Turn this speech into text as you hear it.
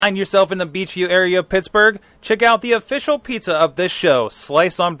Find yourself in the Beachview area of Pittsburgh? Check out the official pizza of this show,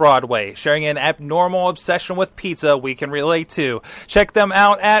 Slice on Broadway, sharing an abnormal obsession with pizza we can relate to. Check them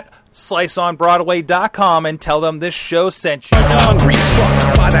out at sliceonbroadway.com and tell them this show sent you. Hungry as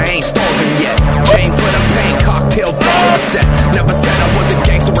fuck, but I ain't starving yet. Chain for the pain, cocktail bar set. Never said I was a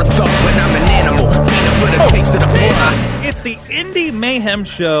gangster or thug, but I'm an animal. Peanut for the taste of the blood. It's the Indy Mayhem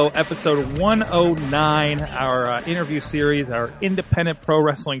Show, episode 109, our interview series, our independent pro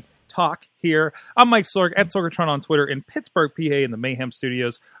wrestling talk here. I'm Mike Sorg, at Sorgatron on Twitter, in Pittsburgh, PA, in the Mayhem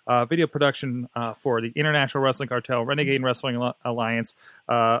Studios. Video production for the International Wrestling Cartel, Renegade Wrestling Alliance,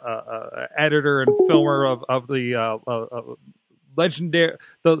 editor and filmer of the legendary,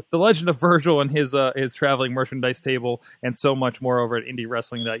 the Legend of Virgil and his traveling merchandise table, and so much more over at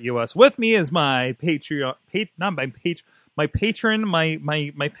IndieWrestling.us. With me is my patron, the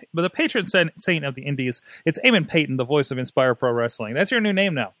patron saint of the Indies. It's Eamon Payton, the voice of Inspire Pro Wrestling. That's your new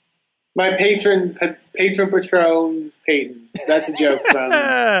name now. My patron Patron Payton. That's a joke from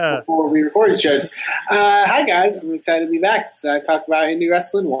before we recorded shows. Hi guys, I'm excited to be back. So I talk about indie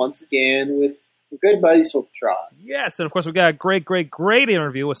wrestling once again with a good buddy Sorgatron. Yes, and of course we got a great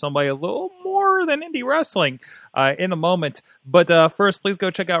interview with somebody a little more than indie wrestling in a moment. But first, please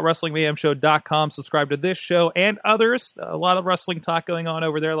go check out WrestlingMayhemShow.com. Subscribe to this show and others. A lot of wrestling talk going on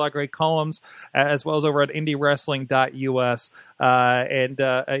over there. A lot of great columns, as well as over at IndieWrestling.us. And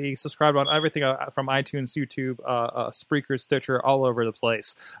you subscribe on everything from iTunes, YouTube, Spreaker, Stitcher, all over the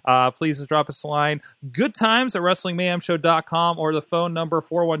place. Please drop us a line. Good times at WrestlingMayhemShow.com or the phone number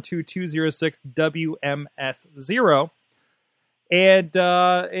 412-206-WMS0. And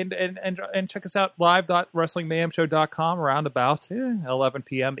check us out live.wrestlingmayhemshow.com around about 11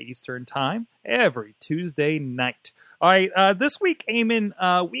 p.m. Eastern Time every Tuesday night. All right, this week, Eamon,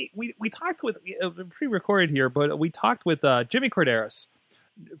 we talked with, pre-recorded here, but we talked with Jimmy Korderas,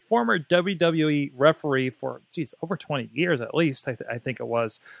 former WWE referee for, over 20 years at least, I think it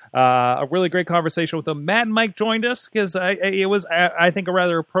was. A really great conversation with him. Matt and Mike joined us because it was, I think,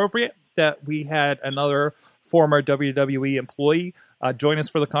 rather appropriate that we had another former WWE employee join us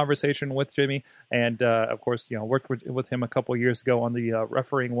for the conversation with Jimmy, and of course, worked with him a couple years ago on the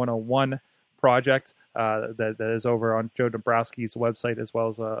Refereeing 101 project that is over on Joe Dombrowski's website, as well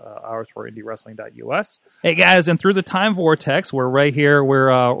as ours for IndieWrestling.us. Hey guys, and through the time vortex, we're right here.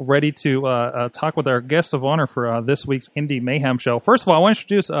 We're ready to talk with our guests of honor for this week's Indie Mayhem Show. First of all, I want to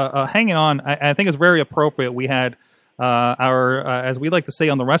introduce hanging on. I think it's very appropriate. We had our, as we like to say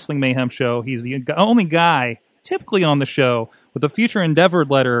on the Wrestling Mayhem Show, he's the only guy typically on the show with a future endeavor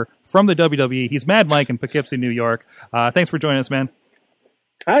letter from the WWE. He's Mad Mike in Poughkeepsie, New York. Thanks for joining us, man.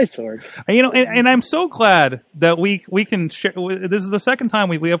 Hi, Sorg. And I'm so glad that we can share. This is the second time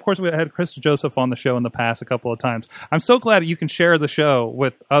we of course we had Chris Joseph on the show in the past a couple of times. I'm so glad you can share the show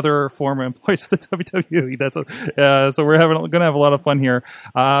with other former employees of the WWE. So we're going to have a lot of fun here.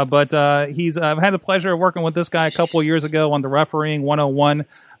 But I've had the pleasure of working with this guy a couple of years ago on the Refereeing 101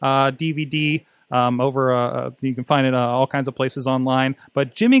 DVD. Over you can find it all kinds of places online.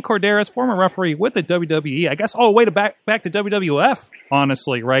 But Jimmy Korderas, former referee with the WWE, I guess all the way to back to WWF,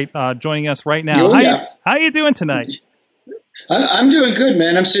 honestly, right? Joining us right now. How you doing tonight? I'm doing good,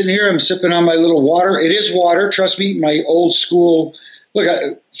 man. I'm sitting here. I'm sipping on my little water. It is water. Trust me, my old school.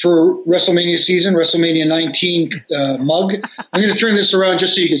 Look, for WrestleMania season, WrestleMania 19 mug. I'm going to turn this around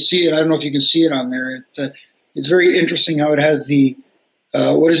just so you can see it. I don't know if you can see it on there. It's very interesting how it has the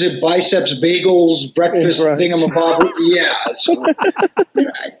what is it? Biceps bagels breakfast thingamabob. Yeah. So,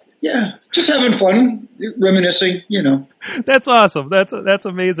 yeah, just having fun, reminiscing. That's awesome. That's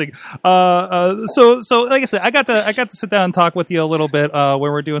amazing. So like I said, I got to sit down and talk with you a little bit where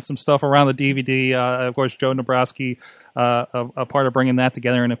we're doing some stuff around the DVD. Of course, Joe Dombrowski, a part of bringing that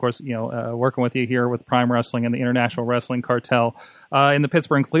together, and of course, working with you here with Prime Wrestling and the International Wrestling Cartel in the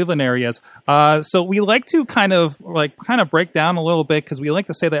Pittsburgh and Cleveland areas. So we like to kind of break down a little bit because we like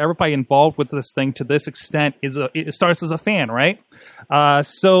to say that everybody involved with this thing to this extent it starts as a fan, right?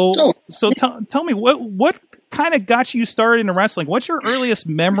 So tell me what kind of got you started in wrestling? What's your earliest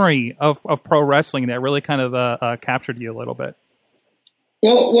memory of pro wrestling that really kind of captured you a little bit?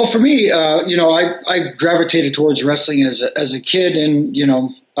 Well, for me, I gravitated towards wrestling as a kid, and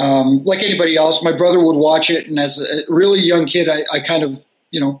like anybody else, my brother would watch it, and as a really young kid, I kind of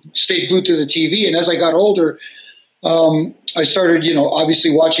stayed glued to the TV, and as I got older, I started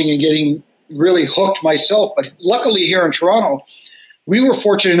obviously watching and getting really hooked myself. But luckily here in Toronto, we were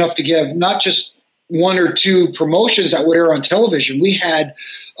fortunate enough to get not just one or two promotions that would air on television. We had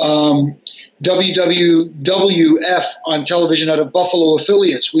WWF on television out of Buffalo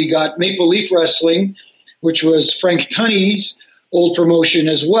affiliates. We got Maple Leaf Wrestling, which was Frank Tunney's old promotion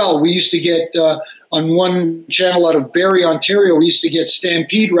as well. We used to get on one channel out of Barrie, Ontario, we used to get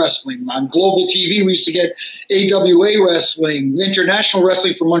Stampede Wrestling. On Global TV, we used to get AWA Wrestling, International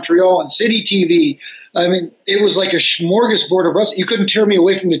Wrestling from Montreal on City TV. I mean, it was like a smorgasbord of wrestling. You couldn't tear me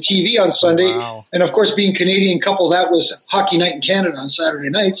away from the TV on Sunday. Wow. And, of course, being Canadian, couple that was Hockey Night in Canada on Saturday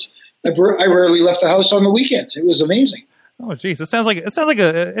nights. I rarely left the house on the weekends. It was amazing. Oh, geez. It sounds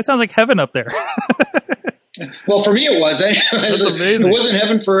like heaven up there. Well, for me it was. That's amazing. It wasn't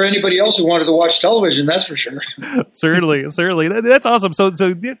heaven for anybody else who wanted to watch television, that's for sure. Certainly. That's awesome. So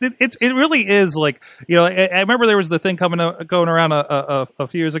it really is like, you know, I remember there was the thing going around a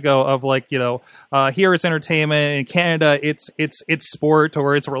few years ago of like, you know, here it's entertainment, in Canada it's sport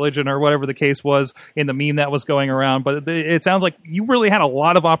or it's religion or whatever the case was in the meme that was going around. But it sounds like you really had a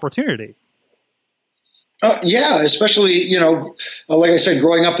lot of opportunity. Yeah, especially, you know, like I said,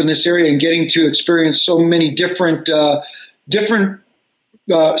 growing up in this area and getting to experience so many different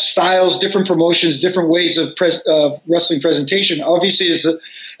styles, different promotions, different ways of wrestling presentation. Obviously,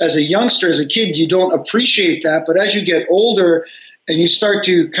 as a youngster, as a kid, you don't appreciate that. But as you get older and you start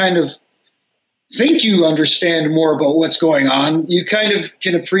to kind of think you understand more about what's going on, you kind of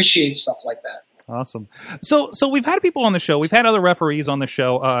can appreciate stuff like that. Awesome. So we've had people on the show. We've had other referees on the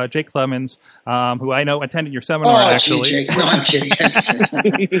show. Jake Clemens, who I know attended your seminar. Actually, Jake. No, I'm kidding.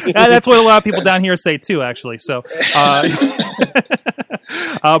 That's what a lot of people down here say too. Actually, so. By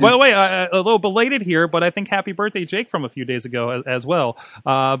the way, a little belated here, but I think happy birthday, Jake, from a few days ago as well.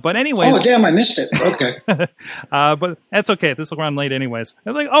 But anyways. Oh, damn, I missed it. Okay. But that's okay. This will run late anyways.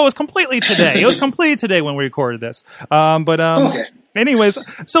 I'm like, it was completely today. It was completely today when we recorded this. Okay. Anyways,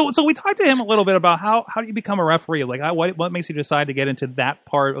 so we talked to him a little bit about how do you become a referee? Like, what makes you decide to get into that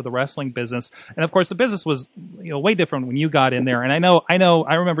part of the wrestling business? And of course, the business was, you know, way different when you got in there. And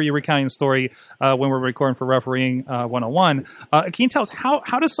I remember you recounting the story when we were recording for Refereeing 101. Can you tell us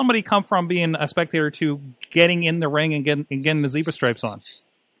how does somebody come from being a spectator to getting in the ring and getting the zebra stripes on?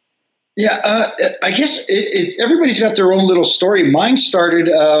 Yeah, I guess everybody's got their own little story. Mine started,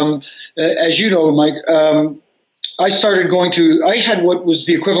 as you know, Mike. I started I had what was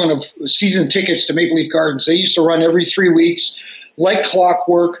the equivalent of season tickets to Maple Leaf Gardens. They used to run every 3 weeks, like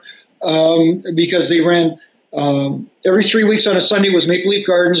clockwork, because they ran every 3 weeks. On a Sunday was Maple Leaf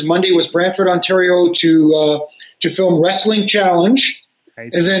Gardens. Monday was Brantford, Ontario to film Wrestling Challenge.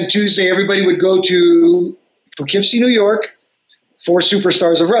 Nice. And then Tuesday, everybody would go to Poughkeepsie, New York, for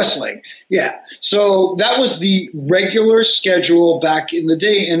Superstars of Wrestling. Yeah. So that was the regular schedule back in the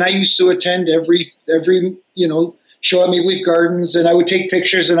day. And I used to attend every show at Maple Leaf Gardens, and I would take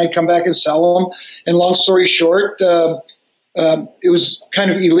pictures and I'd come back and sell them. And long story short, it was kind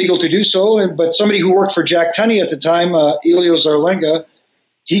of illegal to do so. But somebody who worked for Jack Tunney at the time, Elio Zarlenga,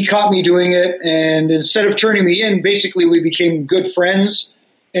 he caught me doing it. And instead of turning me in, basically we became good friends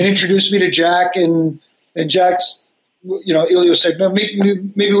and introduced me to Jack. And Jack's, you know, Elio said, no,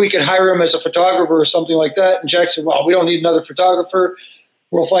 maybe we could hire him as a photographer or something like that. And Jack said, well, we don't need another photographer.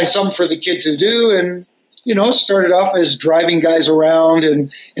 We'll find something for the kid to do. And, you know, started off as driving guys around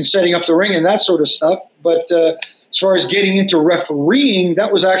and setting up the ring and that sort of stuff. But as far as getting into refereeing,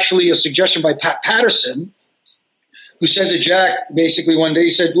 that was actually a suggestion by Pat Patterson, who said to Jack basically one day,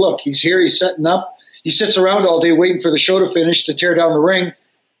 he said, look, he's here, he's setting up. He sits around all day waiting for the show to finish to tear down the ring.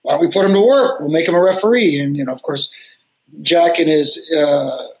 Why don't we put him to work? We'll make him a referee. And, you know, of course, Jack in his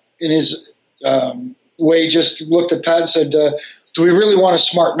way just looked at Pat and said, do we really want to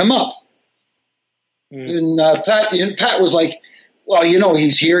smarten him up? And Pat was like, well, you know,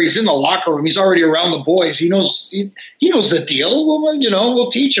 he's here. He's in the locker room. He's already around the boys. He knows the deal. Well, you know,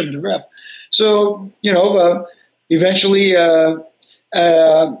 we'll teach him to ref. So, you know, eventually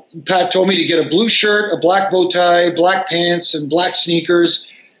Pat told me to get a blue shirt, a black bow tie, black pants, and black sneakers,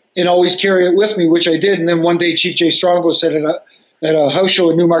 and always carry it with me, which I did. And then one day Chief Jay Strongbow said at a house show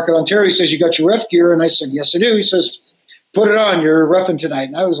in Newmarket, Ontario, he says, you got your ref gear? And I said, yes, I do. He says, put it on. You're reffing tonight.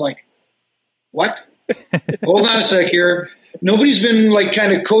 And I was like, what? Hold on a sec here. Nobody's been like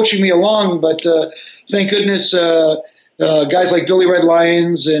kind of coaching me along, but thank goodness guys like Billy Red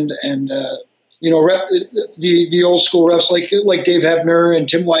Lyons and you know, the old school refs like Dave Hebner and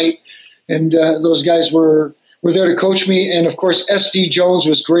Tim White and those guys were there to coach me. And of course, SD Jones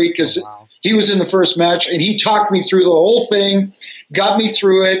was great because he was in the first match and he talked me through the whole thing, got me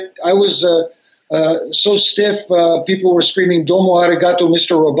through it. I was so stiff, people were screaming "Domo arigato,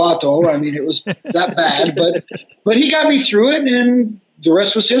 Mr. Roboto." I mean, it was that bad, but he got me through it, and the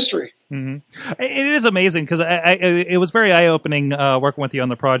rest was history. It is amazing because it was very eye-opening working with you on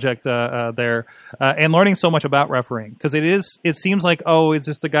the project there and learning so much about refereeing, because it seems like, oh, it's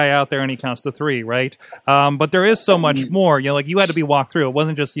just the guy out there and he counts to three, right? But there is so much more. You know, like you had to be walked through. It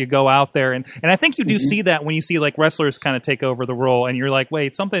wasn't just you go out there and I think you do see that when you see like wrestlers kind of take over the role and you're like,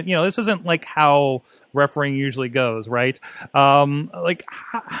 wait, something, you know, this isn't like how refereeing usually goes, right? Like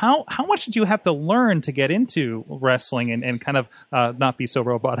how much did you have to learn to get into wrestling and kind of not be so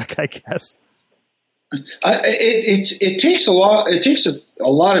robotic, I guess? It takes a lot. It takes a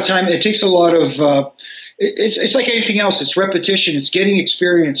lot of time. It takes a lot of. It's like anything else. It's repetition. It's getting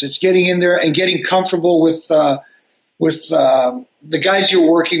experience. It's getting in there and getting comfortable with the guys you're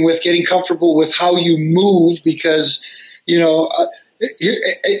working with. Getting comfortable with how you move, because you know.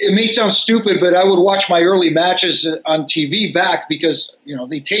 It may sound stupid, but I would watch my early matches on TV back because, you know,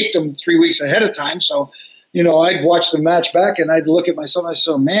 they taped them 3 weeks ahead of time. So, you know, I'd watch the match back and I'd look at myself and I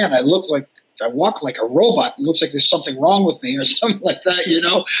said, man, I walk like a robot. It looks like there's something wrong with me or something like that, you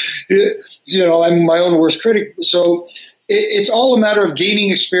know. You know, I'm my own worst critic. So it's all a matter of gaining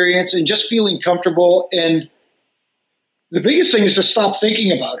experience and just feeling comfortable. And the biggest thing is to stop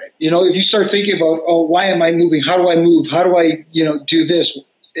thinking about it. You know, if you start thinking about, oh, why am I moving? How do I move? How do I, you know, do this?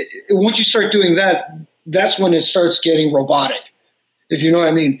 Once you start doing that, that's when it starts getting robotic, if you know what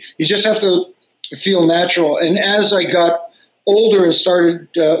I mean. You just have to feel natural. And as I got older and started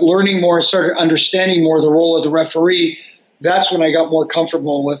learning more and started understanding more the role of the referee, that's when I got more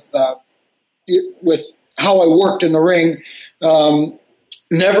comfortable with how I worked in the ring.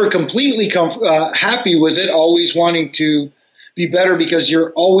 Never completely happy with it, always wanting to be better, because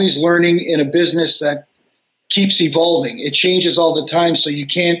you're always learning in a business that keeps evolving. It changes all the time, so you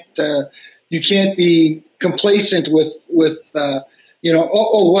can't be complacent with you know,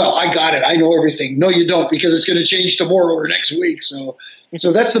 oh well, I got it, I know everything. No, you don't, because it's going to change tomorrow or next week. So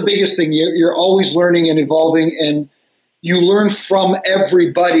that's the biggest thing. You're always learning and evolving, and you learn from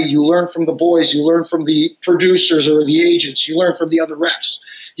everybody. You learn from the boys. You learn from the producers or the agents. You learn from the other refs.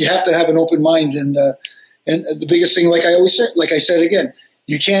 You have to have an open mind. And the biggest thing, like I said again,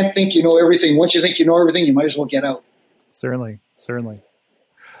 you can't think you know everything. Once you think you know everything, you might as well get out. Certainly.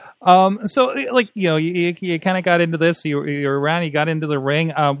 So, like, you know, you kind of got into this. You're around. You got into the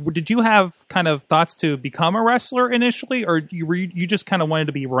ring. Did you have kind of thoughts to become a wrestler initially, or you just kind of wanted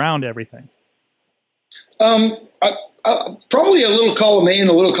to be around everything? Probably a little column A and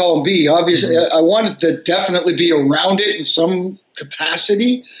a little column B. Obviously, I wanted to definitely be around it in some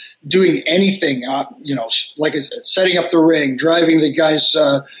capacity, doing anything. You know, like I said, setting up the ring, driving the guys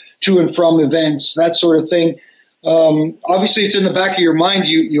to and from events, that sort of thing. Obviously, it's in the back of your mind.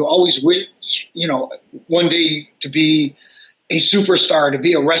 You always wish, you know, one day to be a superstar, to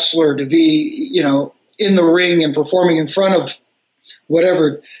be a wrestler, to be, you know, in the ring and performing in front of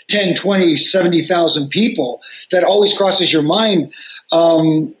whatever, 10, 20, 70,000 people. That always crosses your mind.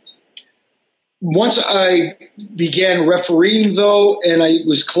 Once I began refereeing, though, and I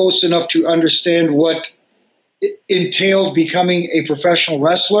was close enough to understand what it entailed becoming a professional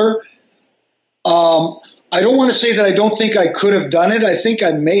wrestler, I don't want to say that I don't think I could have done it. I think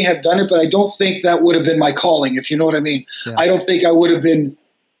I may have done it, but I don't think that would have been my calling, if you know what I mean. Yeah. I don't think I would have been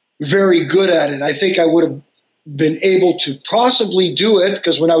very good at it. I think I would have been able to possibly do it,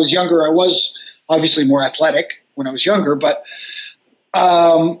 because when I was younger, I was obviously more athletic when I was younger. But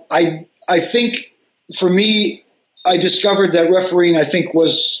I think for me, I discovered that refereeing, I think,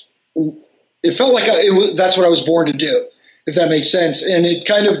 it felt like that's what I was born to do, if that makes sense. And it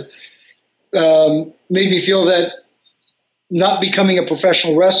kind of made me feel that not becoming a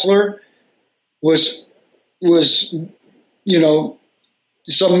professional wrestler was, you know,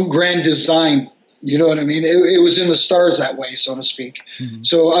 some grand design. You know what I mean? It was in the stars that way, so to speak. Mm-hmm.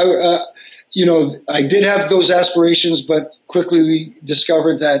 So you know, I did have those aspirations, but quickly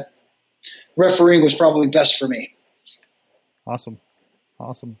discovered that refereeing was probably best for me. Awesome.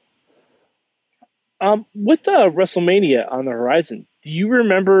 With WrestleMania on the horizon, do you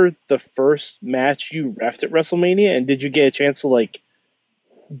remember the first match you reffed at WrestleMania, and did you get a chance to like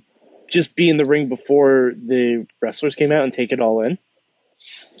just be in the ring before the wrestlers came out and take it all in?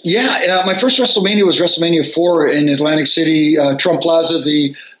 Yeah, my first WrestleMania was WrestleMania 4 in Atlantic City, Trump Plaza,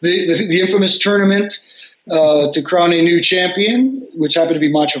 the infamous tournament to crown a new champion, which happened to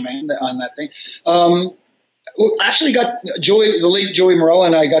be Macho Man on that thing. Actually, the late Joey Morella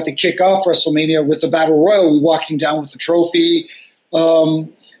and I got to kick off WrestleMania with the Battle Royal. We walking down with the trophy, and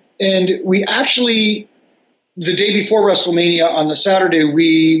we actually, the day before WrestleMania on the Saturday,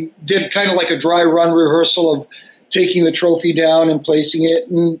 we did kind of like a dry run rehearsal of taking the trophy down and placing it.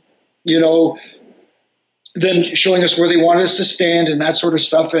 And, you know, then showing us where they wanted us to stand and that sort of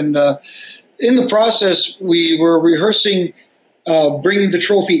stuff. And in the process, we were rehearsing bringing the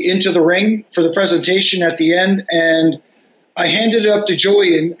trophy into the ring for the presentation at the end, and I handed it up to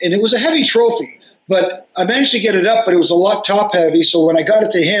Joey, and it was a heavy trophy, but I managed to get it up, but it was a lot top heavy, so when I got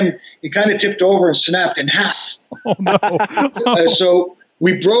it to him, it kind of tipped over and snapped in half. Oh, no. So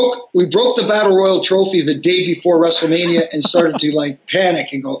we broke the Battle Royal trophy the day before WrestleMania and started to like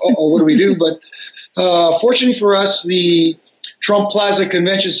panic and go, oh, what do we do? But fortunately for us, the Trump Plaza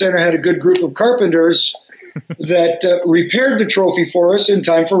Convention Center had a good group of carpenters that repaired the trophy for us in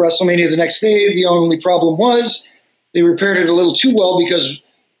time for WrestleMania the next day. The only problem was they repaired it a little too well, because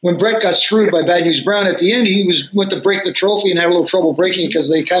when Brett got screwed by Bad News Brown at the end, he went to break the trophy and had a little trouble breaking it because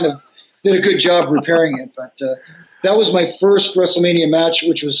they kind of did a good job repairing it. But that was my first WrestleMania match,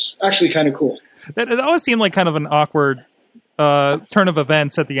 which was actually kind of cool. It always seemed like kind of an awkward turn of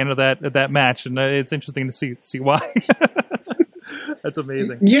events at the end of that match, and it's interesting to see why. That's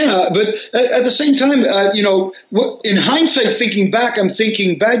amazing. Yeah, but at the same time, in hindsight, thinking back, I'm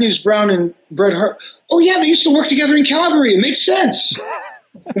thinking Bad News Brown and Bret Hart, oh yeah, they used to work together in Calgary. It makes sense.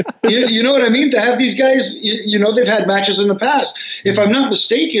 you know what I mean? To have these guys, they've had matches in the past. If I'm not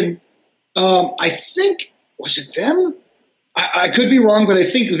mistaken, I think, was it them? I could be wrong, but I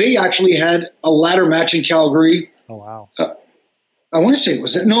think they actually had a ladder match in Calgary. Oh, wow. I want to say it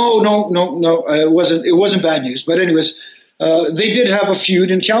was that. No. It wasn't Bad News. But anyways, they did have a feud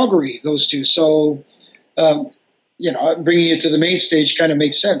in Calgary, those two. So, bringing it to the main stage kind of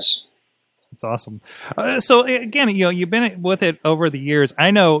makes sense. That's awesome. So again, you've been with it over the years.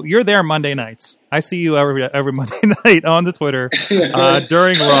 I know you're there Monday nights. I see you every Monday night on the Twitter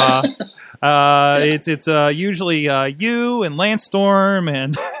during Raw. It's usually you and Lance Storm,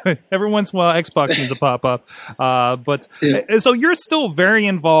 and every once in a while Xbox seems to pop up. So you're still very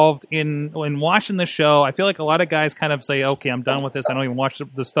involved in watching the show. I feel like a lot of guys kind of say, "Okay, I'm done with this. I don't even watch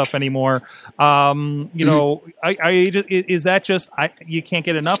the stuff anymore." Is that just you can't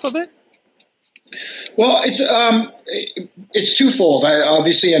get enough of it? Well, it's twofold.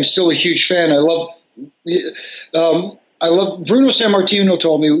 I'm still a huge fan. I love Bruno Sammartino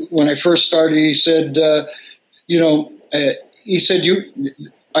told me when I first started, he said, I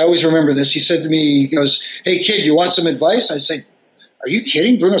always remember this. He said to me, he goes, "Hey kid, you want some advice?" I said, "Are you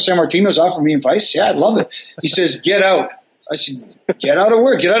kidding? Bruno Sammartino's offering me advice?" "Yeah, I'd love it." He says, "Get out." I said, "Get out of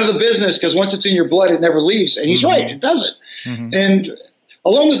work, get out of the business, because once it's in your blood, it never leaves." And he's right, it doesn't. Mm-hmm. And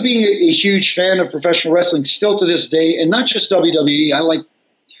along with being a huge fan of professional wrestling still to this day, and not just WWE, I like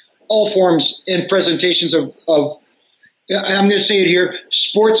all forms and presentations of I'm going to say it here,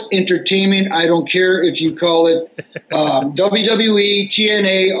 sports entertainment. I don't care if you call it WWE,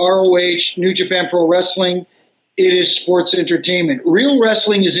 TNA, ROH, New Japan Pro Wrestling. It is sports entertainment. Real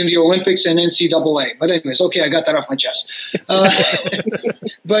wrestling is in the Olympics and NCAA. But anyways, okay, I got that off my chest.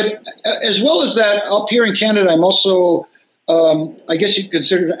 But as well as that, up here in Canada, I'm also, I guess you'd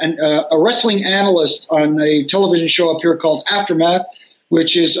consider a wrestling analyst on a television show up here called Aftermath,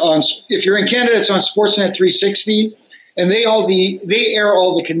 which is on, if you're in Canada, it's on Sportsnet 360. And they air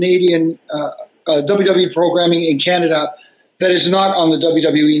all the Canadian WWE programming in Canada that is not on the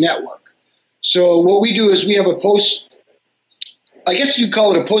WWE network. So what we do is we have I guess you'd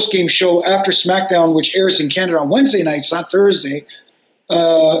call it a post-game show after SmackDown, which airs in Canada on Wednesday nights, not Thursday.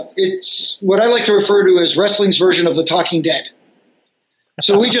 It's what I like to refer to as wrestling's version of The Talking Dead.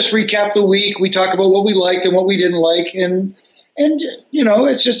 So we just recap the week. We talk about what we liked and what we didn't like. And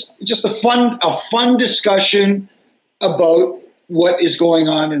it's just a fun discussion about what is going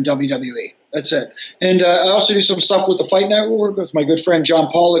on in WWE. That's it. And I also do some stuff with the Fight Network with my good friend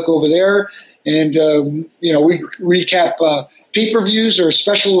John Pollock over there. And, we recap pay-per-views or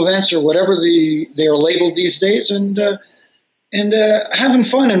special events or whatever they are labeled these days, and having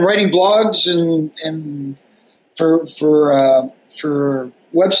fun and writing blogs and for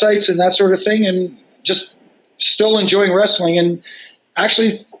websites and that sort of thing, and just still enjoying wrestling and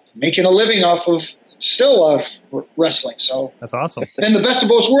actually making a living off of wrestling. So that's awesome. And the best of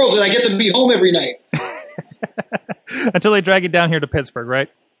both worlds, and I get to be home every night. Until they drag you down here to Pittsburgh, right?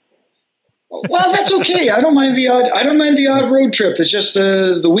 Well, that's okay. I don't mind the odd road trip. It's just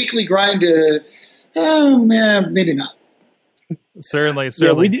the weekly grind. Maybe not. Certainly.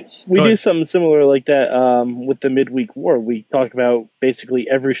 Yeah, we do something similar like that with the midweek war. We talk about basically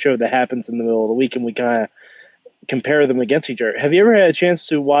every show that happens in the middle of the week, and we kind of compare them against each other. Have you ever had a chance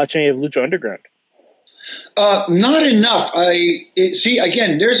to watch any of Lucha Underground? Not enough.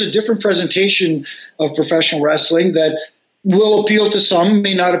 Again, there's a different presentation of professional wrestling that will appeal to some,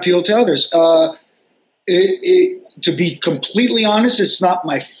 may not appeal to others. To be completely honest, it's not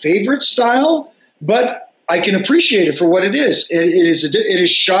my favorite style, but I can appreciate it for what it is. It is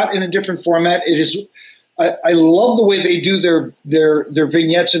shot in a different format. It is. I love the way they do their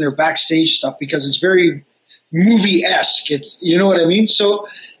vignettes and their backstage stuff because it's very movie-esque. It's, you know what I mean? So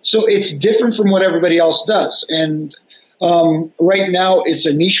it's different from what everybody else does. And right now it's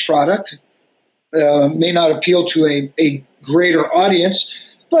a niche product. May not appeal to a greater audience,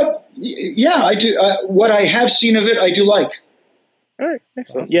 but yeah, I do. What I have seen of it, I do like. All right,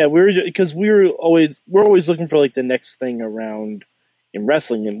 excellent. Yeah, we're always looking for like the next thing around in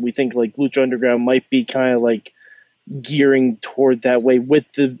wrestling, and we think like Lucha Underground might be kind of like gearing toward that way with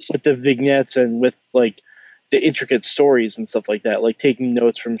the vignettes and with like the intricate stories and stuff like that, like taking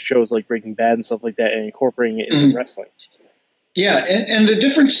notes from shows like Breaking Bad and stuff like that and incorporating it into wrestling. Yeah, and the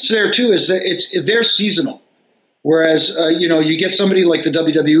difference there too is that they're seasonal, whereas you get somebody like the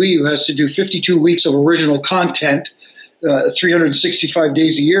WWE who has to do 52 weeks of original content, 365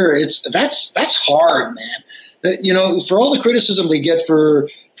 days a year. That's hard, man. For all the criticism they get for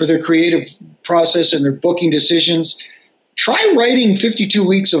their creative process and their booking decisions, try writing 52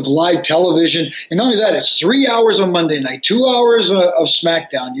 weeks of live television. And not only that, it's 3 hours on Monday night, 2 hours of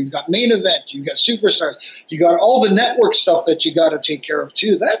SmackDown. You've got main event. You've got superstars. You got all the network stuff that you got to take care of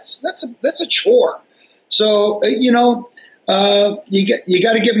too. That's a chore. So, you got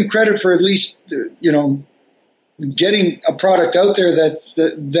to give them credit for at least, getting a product out there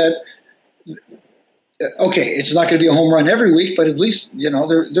that okay, it's not going to be a home run every week, but at least,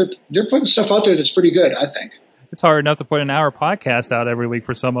 they're putting stuff out there that's pretty good, I think. It's hard enough to put an hour podcast out every week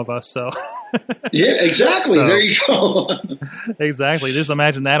for some of us. So yeah, exactly. So, there you go. Exactly. Just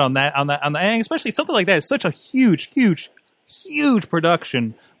imagine that on that, and especially something like that. It's such a huge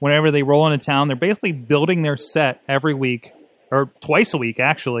production. Whenever they roll into town, they're basically building their set every week or twice a week,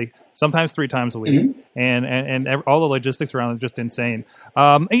 actually. Sometimes 3 times a week, and all the logistics around it are just insane.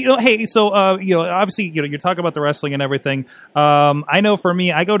 Hey, so obviously, you're talking about the wrestling and everything. I know for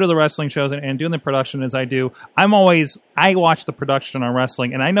me, I go to the wrestling shows and doing the production as I do. I watch the production on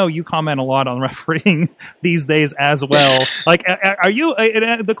wrestling, and I know you comment a lot on refereeing these days as well. Like, are you?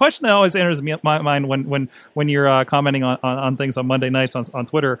 The question that always enters my mind when you're commenting on things on Monday nights on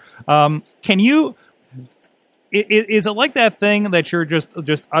Twitter. Can you? Is it like that thing that you're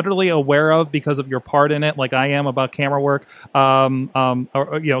just utterly aware of because of your part in it, like I am about camera work? Or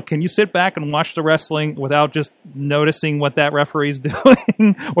can you sit back and watch the wrestling without just noticing what that referee's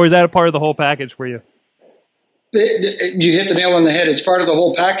doing, or is that a part of the whole package for you? You hit the nail on the head. It's part of the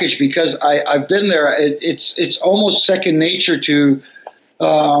whole package because I've been there. It's almost second nature to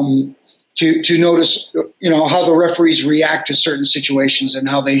notice, how the referees react to certain situations and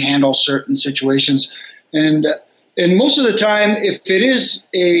how they handle certain situations. And most of the time, if it is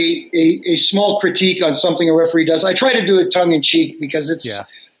a small critique on something a referee does, I try to do it tongue in cheek because it's,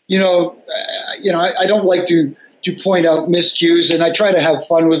 I don't like to point out miscues, and I try to have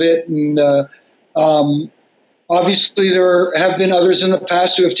fun with it. And obviously, there have been others in the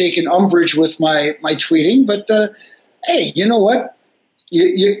past who have taken umbrage with my tweeting. But hey, you know what?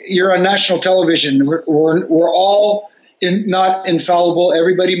 You're on national television. We're all not infallible.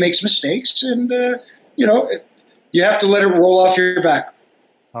 Everybody makes mistakes, and you have to let it roll off your back.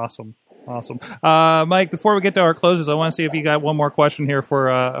 Awesome. Mike, before we get to our closes, I want to see if you got one more question here for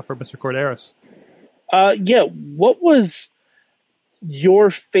Mr. Korderas. Yeah. What was your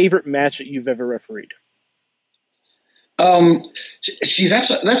favorite match that you've ever refereed? See,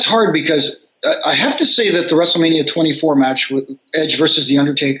 that's hard because I have to say that the WrestleMania 24 match with Edge versus The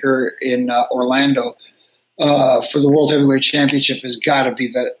Undertaker in Orlando for the World Heavyweight Championship has got to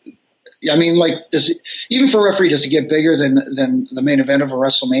be the. I mean, even for a referee, does it get bigger than the main event of a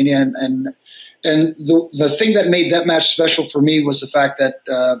WrestleMania? And the thing that made that match special for me was the fact that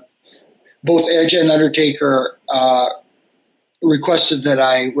both Edge and Undertaker requested that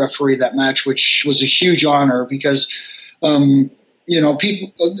I referee that match, which was a huge honor because, people.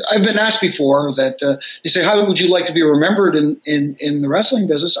 I've been asked before that they say, "How would you like to be remembered in the wrestling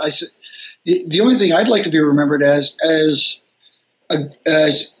business?" I said, the only thing I'd like to be remembered as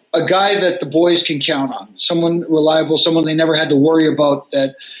a guy that the boys can count on, someone reliable, someone they never had to worry about.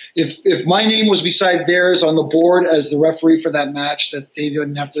 That if my name was beside theirs on the board as the referee for that match, that they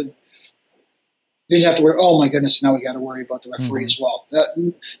didn't have to worry. Oh my goodness, now we got to worry about the referee as well.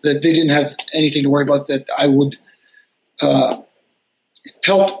 That they didn't have anything to worry about. That I would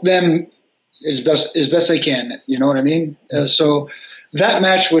help them as best I can. You know what I mean? So that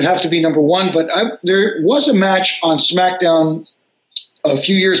match would have to be number one. But there was a match on SmackDown a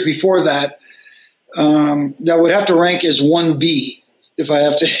few years before that that would have to rank as 1B if I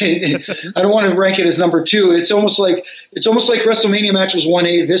have to. I don't want to rank it as number 2. It's almost like WrestleMania match was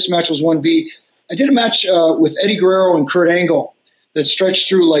 1A. This match was 1B. I did a match with Eddie Guerrero and Kurt Angle that stretched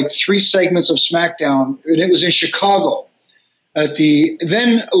through like 3 segments of SmackDown, and it was in Chicago at the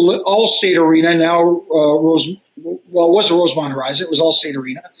then Allstate Arena. Now it was the Rosemont Horizon. It was Allstate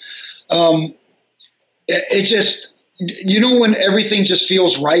Arena. It just, when everything just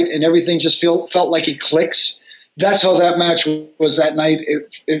feels right and everything just felt like it clicks. That's how that match was that night.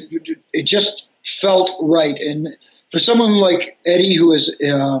 It just felt right, and for someone like Eddie, who's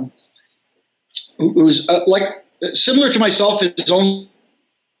like similar to myself, his own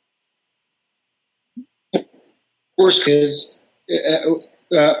worst as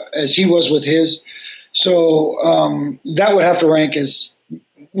he was with his. So that would have to rank as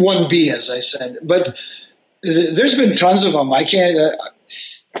 1B, as I said. But there's been tons of them. I can't.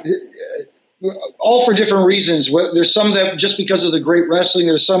 All for different reasons. There's some that just because of the great wrestling.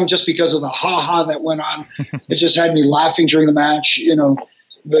 There's some just because of the ha-ha that went on. It just had me laughing during the match,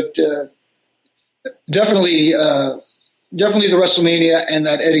 But definitely the WrestleMania and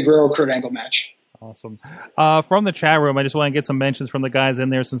that Eddie Guerrero-Kurt Angle match. Awesome. From the chat room, I just want to get some mentions from the guys in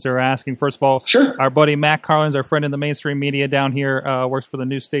there since they're asking. First of all, sure. Our buddy Matt Carlin's our friend in the mainstream media down here, works for the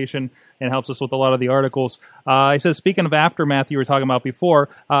news station and helps us with a lot of the articles. He says, speaking of Aftermath you were talking about before,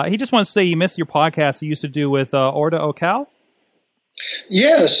 he just wants to say he missed your podcast you used to do with Orta Ocal.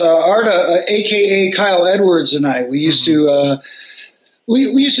 Yes, Arda, a.k.a. Kyle Edwards, and I. We used to... We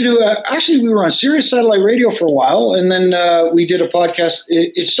used to do, actually, we were on Sirius Satellite Radio for a while, and then we did a podcast.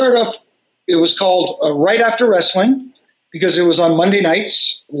 It started off, it was called Right After Wrestling, because it was on Monday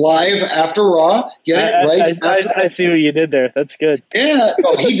nights, live after Raw. Get it? I see what you did there. That's good. Yeah,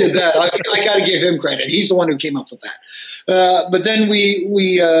 he did that. I got to give him credit. He's the one who came up with that. But then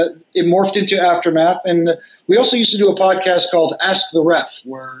it morphed into Aftermath, and we also used to do a podcast called Ask the Ref,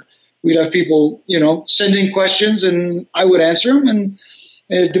 where we'd have people, send in questions, and I would answer them, and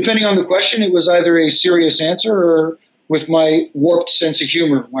depending on the question, it was either a serious answer or with my warped sense of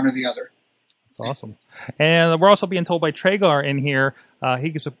humor, one or the other. That's awesome. And we're also being told by Tragar in here, he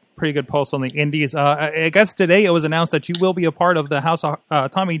gives a pretty good post on the Indies. I guess today it was announced that you will be a part of the House of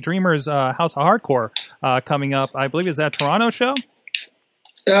Tommy Dreamer's House of Hardcore coming up. I believe is that Toronto show?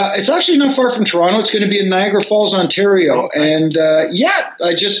 It's actually not far from Toronto. It's going to be in Niagara Falls, Ontario. Oh, nice. And I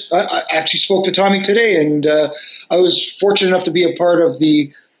actually spoke to Tommy today, and I was fortunate enough to be a part of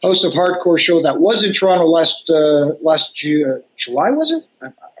the House of Hardcore show that was in Toronto last July, was it?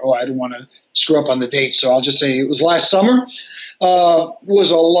 I don't want to screw up on the date, so I'll just say it was last summer. It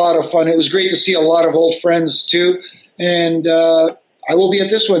was a lot of fun. It was great to see a lot of old friends too, and I will be at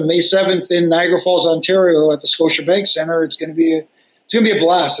this one May 7th in Niagara Falls, Ontario, at the Scotiabank Center. It's going to be a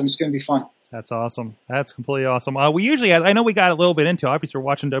blast, and it's going to be fun. That's awesome. That's completely awesome. We usually, I know we got a little bit into, obviously we're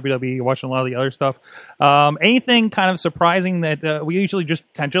watching WWE, watching a lot of the other stuff. Anything kind of surprising that we usually just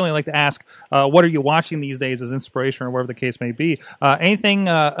kind of generally like to ask, what are you watching these days as inspiration or whatever the case may be? Anything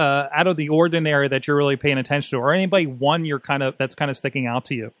out of the ordinary that you're really paying attention to, or anybody that's kind of sticking out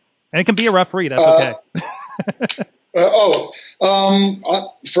to you? And it can be a referee, that's okay.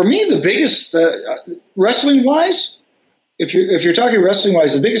 For me, the biggest, wrestling-wise, if you're talking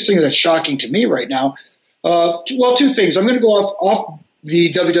wrestling-wise, the biggest thing that's shocking to me right now, two things. I'm going to go off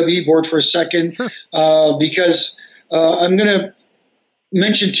the WWE board for a second, sure. Because I'm going to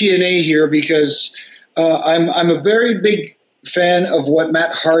mention TNA here because I'm a very big fan of what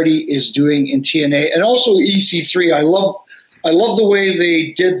Matt Hardy is doing in TNA, and also EC3. I love the way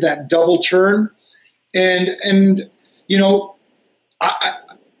they did that double turn, and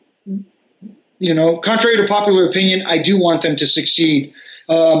contrary to popular opinion, I do want them to succeed.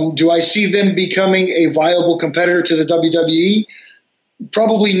 Do I see them becoming a viable competitor to the WWE?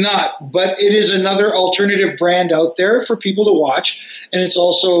 Probably not, but it is another alternative brand out there for people to watch. And it's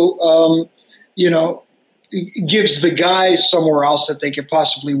also, it gives the guys somewhere else that they could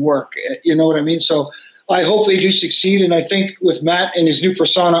possibly work. You know what I mean? So I hope they do succeed. And I think with Matt and his new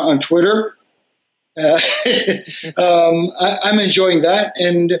persona on Twitter, I'm enjoying that.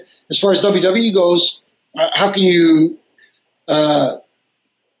 And as far as WWE goes, how can you not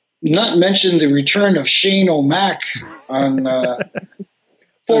mention the return of Shane O'Mac on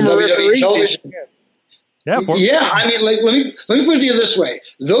WWE television? Yeah. I mean, let me put it to you this way: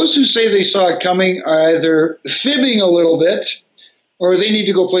 those who say they saw it coming are either fibbing a little bit, or they need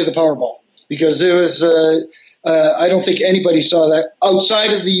to go play the Powerball, because there was. I don't think anybody saw that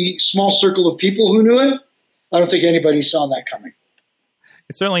outside of the small circle of people who knew it. I don't think anybody saw that coming.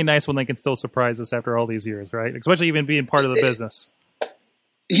 It's certainly nice when they can still surprise us after all these years, right? Especially even being part of the business.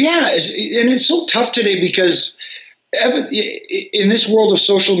 Yeah, and it's so tough today because in this world of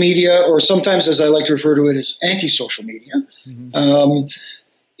social media, or sometimes as I like to refer to it as anti-social media,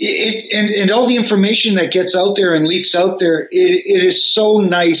 and all the information that gets out there and leaks out there, it is so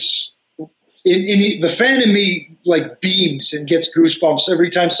nice. The fan in me like beams and gets goosebumps every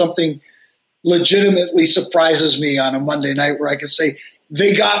time something legitimately surprises me on a Monday night where I can say,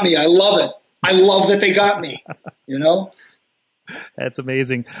 they got me. I love it. I love that they got me, you know? That's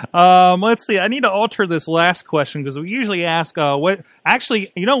amazing. Let's see. I need to alter this last question because we usually ask what. Actually,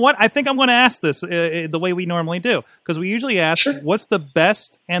 you know what? I think I'm going to ask this the way we normally do because we usually ask what's the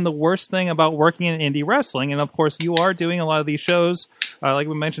best and the worst thing about working in indie wrestling. And of course, you are doing a lot of these shows, like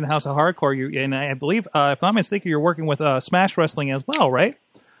we mentioned, House of Hardcore. And I believe, if I'm not mistaken, you're working with Smash Wrestling as well, right?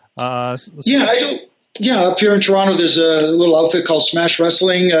 Yeah, I do. Yeah, up here in Toronto, there's a little outfit called Smash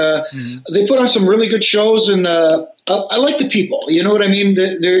Wrestling. They put on some really good shows, and I like the people. You know what I mean?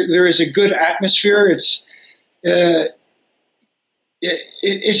 There is a good atmosphere. It's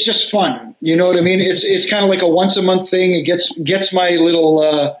just fun. You know what I mean? It's kind of like a once a month thing. It gets my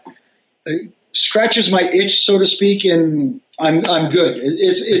little scratches my itch, so to speak, and I'm good.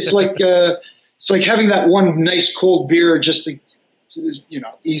 It's like having that one nice cold beer just to,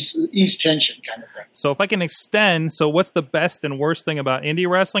 ease tension kind of thing. So if I can extend, so what's the best and worst thing about indie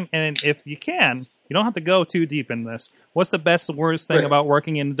wrestling? And if you can, you don't have to go too deep in this. What's the best and worst thing about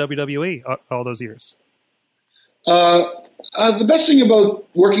working in WWE all those years? The best thing about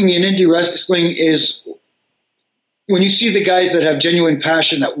working in indie wrestling is when you see the guys that have genuine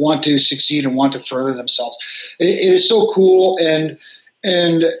passion that want to succeed and want to further themselves. It is so cool, and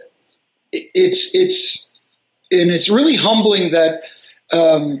it's really humbling that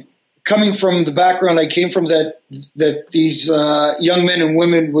coming from the background I came from, that these young men and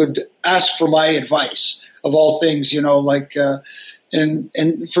women would ask for my advice of all things, and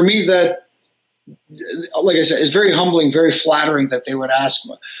for me that, like I said, it's very humbling, very flattering that they would ask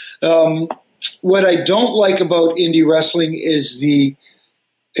me. What I don't like about indie wrestling is the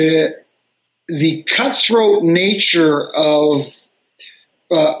cutthroat nature of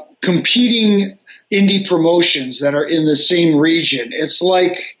competing indie promotions that are in the same region. It's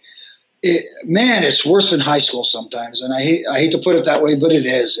like, it's worse than high school sometimes, and I hate to put it that way, but it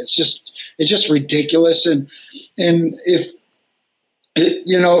is. It's just ridiculous. And if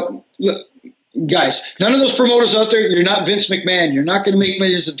look, guys, none of those promoters out there, you're not Vince McMahon. You're not going to make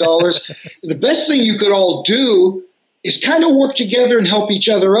millions of dollars. The best thing you could all do is kind of work together and help each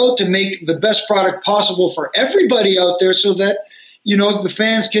other out to make the best product possible for everybody out there, so that the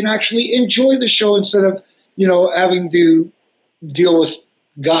fans can actually enjoy the show instead of, having to deal with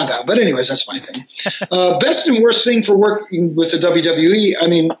Gaga. But anyways, that's my thing. Best and worst thing for working with the WWE. I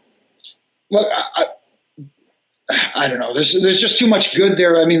mean, look, I don't know. There's just too much good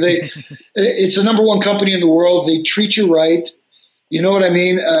there. I mean, it's the number one company in the world. They treat you right. You know what I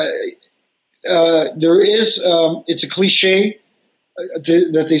mean? There is, it's a cliche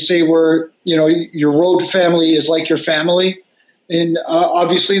that they say where, your road family is like your family. And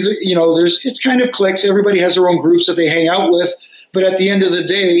obviously, it's kind of cliques. Everybody has their own groups that they hang out with. But at the end of the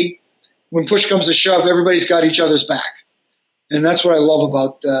day, when push comes to shove, everybody's got each other's back. And that's what I love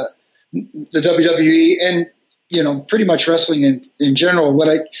about the WWE and, pretty much wrestling in general.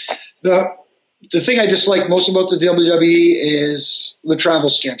 The thing I dislike most about the WWE is the travel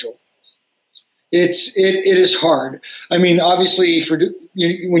schedule. It is hard. I mean, obviously,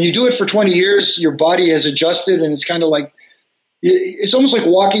 when you do it for 20 years, your body has adjusted, and it's kind of like, it's almost like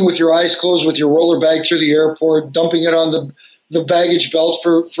walking with your eyes closed with your roller bag through the airport, dumping it on the baggage belt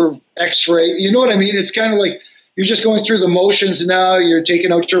for X-ray. You know what I mean? It's kind of like you're just going through the motions now. You're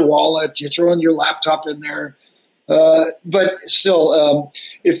taking out your wallet. You're throwing your laptop in there. But still,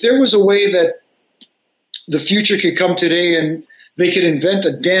 if there was a way that the future could come today and they could invent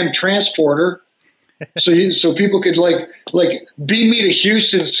a damn transporter so people could like beam me to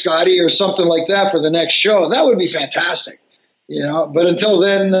Houston, Scotty, or something like that for the next show, that would be fantastic. But until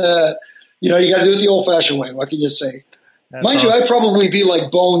then, you got to do it the old-fashioned way. What can you say? That's Mind awesome. You, I'd probably be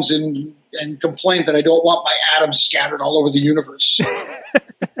like Bones and complain that I don't want my atoms scattered all over the universe.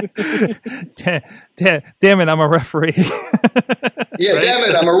 Damn it, I'm a referee. Yeah, right? Damn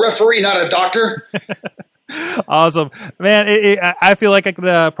it, I'm a referee, not a doctor. Awesome, man. I feel like I could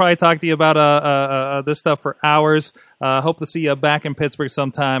probably talk to you about this stuff for hours. Hope to see you back in Pittsburgh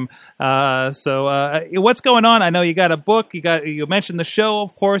sometime. So what's going on? I know you got a book. You mentioned the show,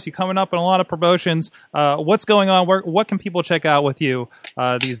 of course. You're coming up in a lot of promotions. What's going on? What can people check out with you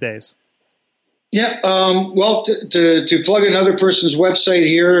these days? Yeah, well, to plug another person's website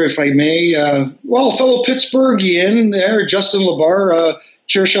here, if I may, a fellow Pittsburghian there, Justin LaBar,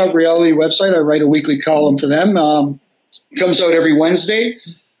 Chairshot Reality website. I write a weekly column for them. Comes out every Wednesday.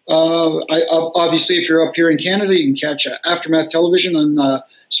 Obviously, if you're up here in Canada, you can catch Aftermath Television on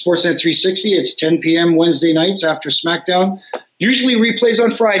Sportsnet 360. It's 10 p.m. Wednesday nights after SmackDown. Usually replays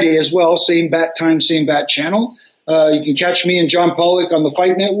on Friday as well. Same bat time, same bat channel. You can catch me and John Pollock on the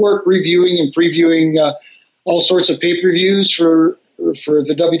Fight Network reviewing and previewing all sorts of pay-per-views for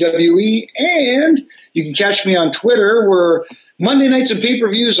the WWE. And you can catch me on Twitter, where Monday nights and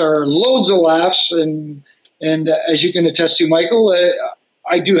pay-per-views are loads of laughs. And as you can attest to, Michael,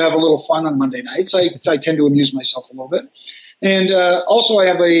 I do have a little fun on Monday nights. I tend to amuse myself a little bit. And also I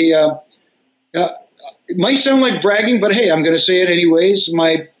have it might sound like bragging, but hey, I'm going to say it anyways.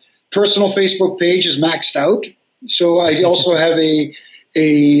 My personal Facebook page is maxed out. So I also have a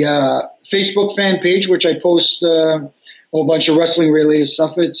Facebook fan page, which I post a whole bunch of wrestling related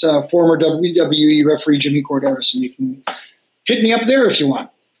stuff. It's former WWE referee Jimmy Korderas, and you can hit me up there if you want.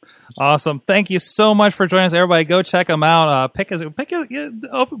 Awesome. Thank you so much for joining us. Everybody go check them out.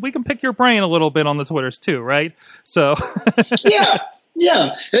 We can pick your brain a little bit on the Twitters too, right? So yeah.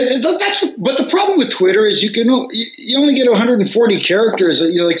 But the problem with Twitter is you only get 140 characters.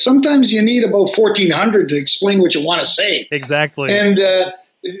 Sometimes you need about 1,400 to explain what you want to say. Exactly. And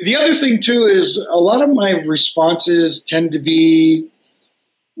the other thing too is a lot of my responses tend to be,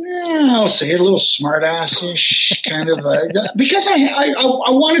 I'll say it, a little smart-ass-ish kind of, because I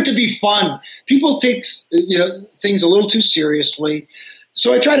want it to be fun. People take things a little too seriously,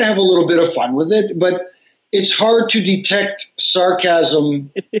 so I try to have a little bit of fun with it. But it's hard to detect sarcasm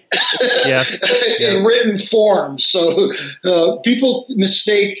in written form. So people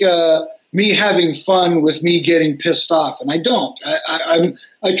mistake me having fun with me getting pissed off, and I don't.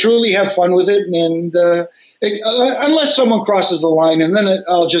 I truly have fun with it, and unless someone crosses the line, and then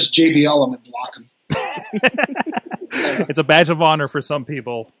I'll just JBL them and block them. It's a badge of honor for some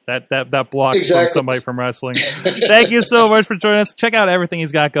people that block exactly. from somebody from wrestling. Thank you so much for joining us. Check out everything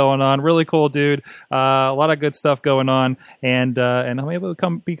he's got going on. Really cool dude. A lot of good stuff going on, and I'm able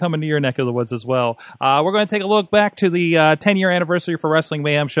to be coming to your neck of the woods as well. We're going to take a look back to the 10-year anniversary for Wrestling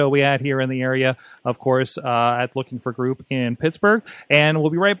Mayhem show we had here in the area, of course, at Looking for Group in Pittsburgh, and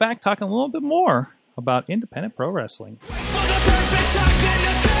we'll be right back talking a little bit more about independent pro wrestling.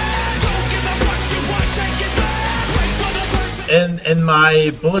 In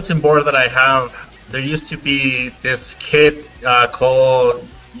my bulletin board that I have, there used to be this kid called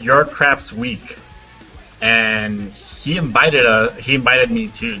Your Craps Week, and he invited me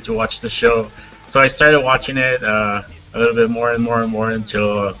to watch the show. So I started watching it a little bit more and more and more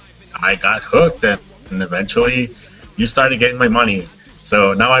until I got hooked, and eventually you started getting my money.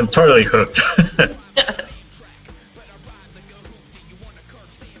 So now I'm totally hooked.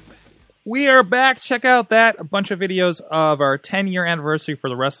 We are back. Check out a bunch of videos of our 10-year anniversary for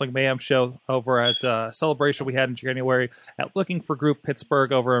the Wrestling Mayhem show over at celebration we had in January at Looking for Group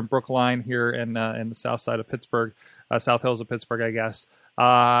Pittsburgh over in Brookline here in the south side of Pittsburgh, South Hills of Pittsburgh, I guess.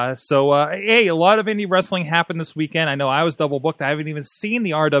 Hey, a lot of indie wrestling happened this weekend. I know I was double booked. I haven't even seen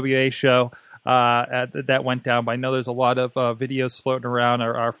the RWA show that went down, but I know there's a lot of videos floating around.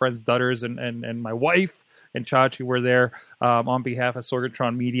 Our friends Dutters and my wife and Chachi were there on behalf of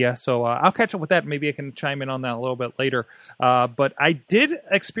Sorgatron Media. So I'll catch up with that. Maybe I can chime in on that a little bit later. But I did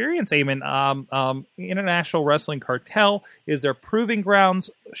experience, Eamon, International Wrestling Cartel is their Proving Grounds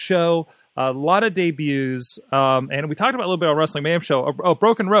show. A lot of debuts. And we talked about a little bit on Wrestling Mayhem show.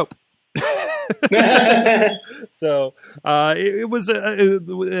 Broken Rope. So it was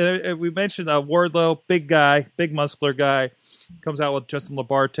we mentioned Wardlow, big guy, big muscular guy, comes out with Justin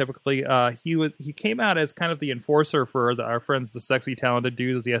LeBar. Typically, he came out as kind of the enforcer for our friends, the sexy talented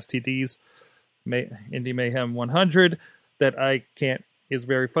dudes, the STDs, Indy Mayhem 100. That I can't is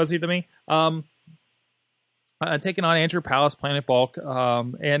very fuzzy to me. Taking on Andrew Palace, Planet Bulk,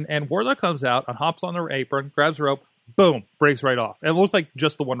 and Wardlow comes out and hops on the apron, grabs a rope, boom, breaks right off. It looked like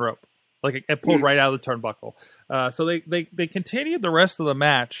just the one rope. Like it pulled right out of the turnbuckle. So they continued the rest of the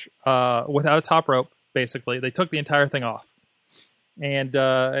match without a top rope. Basically, they took the entire thing off, and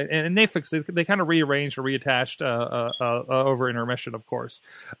they fixed it. They kind of rearranged or reattached over intermission, of course.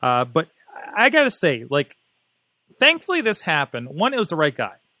 But I gotta say, thankfully this happened. One, it was the right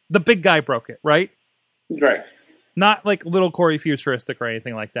guy. The big guy broke it, right? Right. Not like little Corey Futuristic or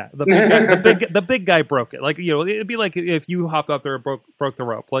anything like that. The big guy broke it. It'd be like if you hopped up there and broke the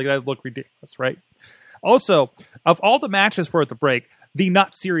rope. That'd look ridiculous, right? Also, of all the matches for it to break, the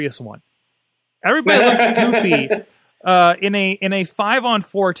not serious one. Everybody looks goofy in a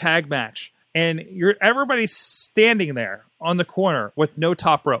 5-on-4 tag match, and everybody's standing there on the corner with no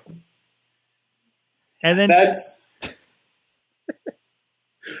top rope. And then that's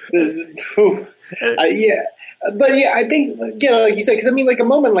yeah. But yeah, I think, like you said, because a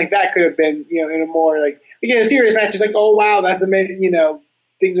moment like that could have been, in a more a serious match is like, oh wow, that's amazing,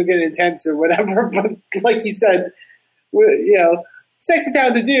 things will get intense or whatever. But like you said, sexy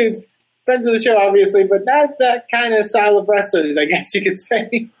talented dudes, friends of the show, obviously, but not that kind of style of wrestlers, I guess you could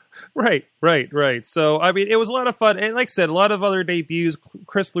say. Right. So, I mean, it was a lot of fun. And like I said, a lot of other debuts.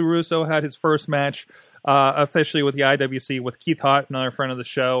 Chris LaRusso had his first match officially with the IWC with Keith Hott, another friend of the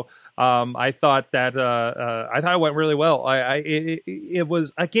show. I thought it went really well. It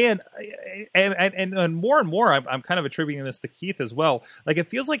was, again, and more, I'm kind of attributing this to Keith as well. Like, it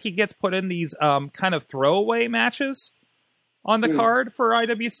feels like he gets put in these kind of throwaway matches on the card for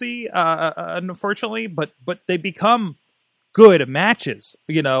IWC, unfortunately, but they become good matches.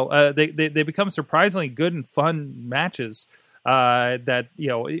 They become surprisingly good and fun matches. That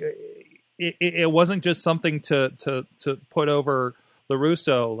it wasn't just something to put over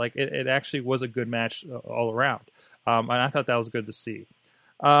LaRusso. Like it actually was a good match all around, and I thought that was good to see.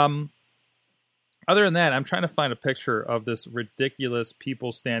 Other than that, I'm trying to find a picture of this ridiculous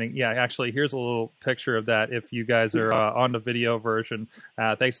people standing. Yeah, actually, here's a little picture of that. If you guys are on the video version,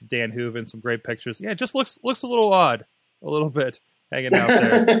 thanks to Dan Hooven, some great pictures. Yeah, it just looks a little odd. A little bit hanging out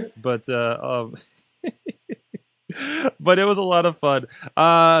there, but but it was a lot of fun.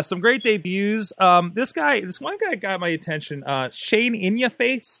 Some great debuts. This one guy got my attention. Shane In Your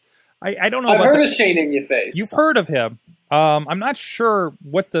Face. I don't know. I've heard of Shane In Your Face. You've heard of him. I'm not sure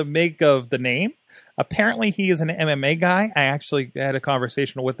what to make of the name. Apparently, he is an MMA guy. I actually had a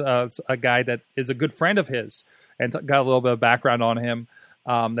conversation with a guy that is a good friend of his and got a little bit of background on him.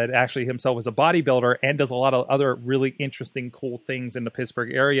 That actually himself is a bodybuilder and does a lot of other really interesting, cool things in the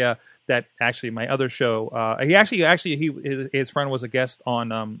Pittsburgh area. That actually my other show, his friend was a guest on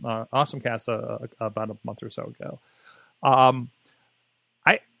AwesomeCast about a month or so ago.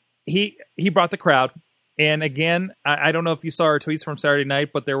 He brought the crowd, and again, I don't know if you saw our tweets from Saturday night,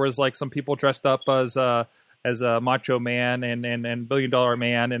 but there was like some people dressed up as a Macho Man and $1 Billion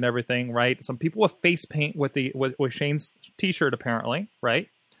Man and everything, right? Some people with face paint with Shane's T-shirt, apparently, right?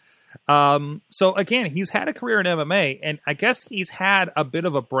 So again, he's had a career in MMA, and I guess he's had a bit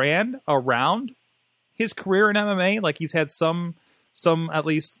of a brand around his career in MMA. Like he's had some at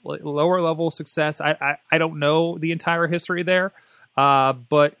least lower level success. I don't know the entire history there,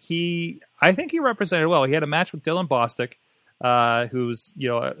 but I think he represented well. He had a match with Dylan Bostic, who's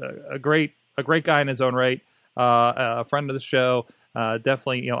a great guy in his own right. A friend of the show,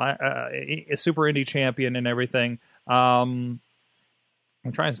 definitely, a super indie champion and everything. I'm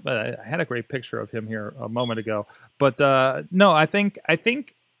trying to. I had a great picture of him here a moment ago, but no, I think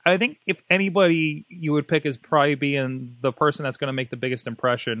if anybody you would pick as probably being the person that's going to make the biggest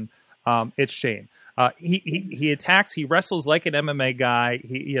impression, it's Shane. He attacks. He wrestles like an MMA guy.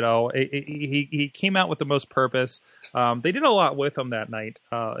 He came out with the most purpose. They did a lot with him that night.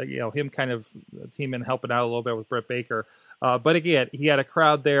 Him kind of teaming, helping out a little bit with Britt Baker. But again, he had a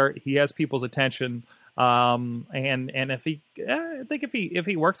crowd there. He has people's attention. And if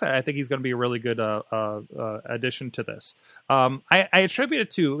he works at it, I think he's going to be a really good addition to this. I attribute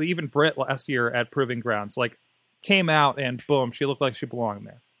it to even Britt last year at Proving Grounds. Like came out and boom, she looked like she belonged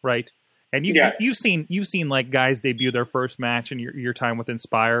there, right? And you've seen like guys debut their first match in your time with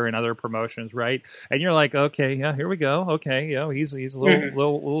Inspire and other promotions, right? And you're like, okay, yeah, here we go. Okay, he's a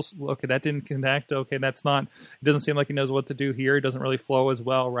little okay, that didn't connect. Okay, that's not. It doesn't seem like he knows what to do here. It doesn't really flow as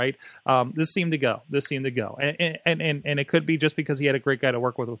well, right? This seemed to go, and it could be just because he had a great guy to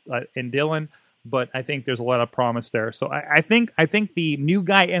work with in Dylan. But I think there's a lot of promise there. So I think the new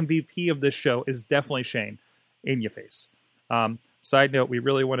guy MVP of this show is definitely Shane In Your Face. Side note, we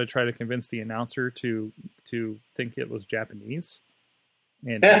really want to try to convince the announcer to think it was Japanese,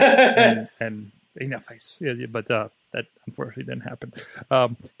 and in your face. Yeah, but that unfortunately didn't happen.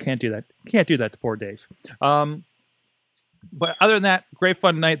 Can't do that. Can't do that to poor Dave. But other than that, great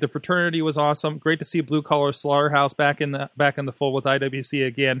fun night. The fraternity was awesome. Great to see Blue Collar Slaughterhouse back in the fold with IWC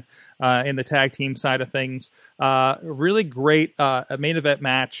again in the tag team side of things. Really great main event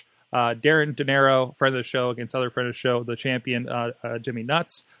match. Darren De Niro, friend of the show, against other friend of the show, the champion, Jimmy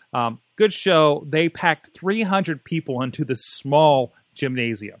Nuts. Good show. They packed 300 people into this small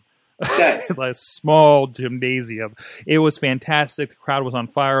gymnasium. A small gymnasium. It was fantastic. The crowd was on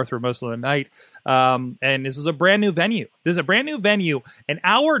fire through most of the night. And this is a brand new venue. This is a brand new venue an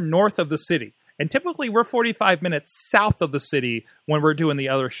hour north of the city. And typically we're 45 minutes south of the city when we're doing the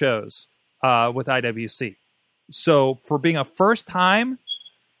other shows with IWC. So for being a first time,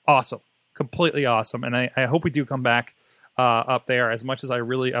 awesome, completely awesome, and I hope we do come back up there. As much as I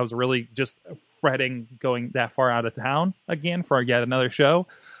was really just fretting going that far out of town again for yet another show.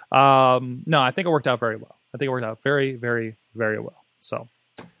 No, I think it worked out very well. I think it worked out very, very, very well. So,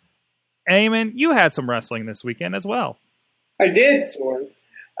 Eamon, you had some wrestling this weekend as well. I did, Sword.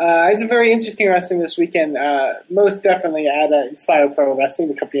 It's a very interesting wrestling this weekend. Most definitely at Inspire Pro Wrestling,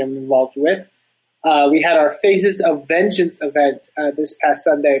 the company I'm involved with. We had our Phases of Vengeance event this past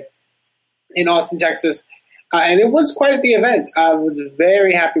Sunday in Austin, Texas. And it was quite the event. I was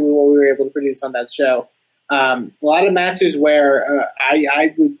very happy with what we were able to produce on that show. A lot of matches where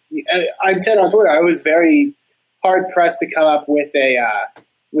I said on Twitter, I was very hard pressed to come up with a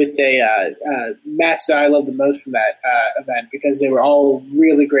match that I loved the most from that event because they were all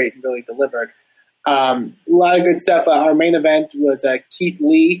really great and really delivered. A lot of good stuff. Our main event was Keith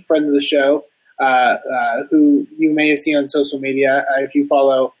Lee, friend of the show, who you may have seen on social media if you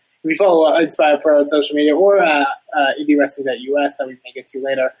follow Inspire Pro on social media or IndyWrestling.us that we can get to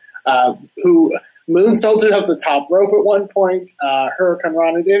later, who moonsaulted up the top rope at one point. Hurricane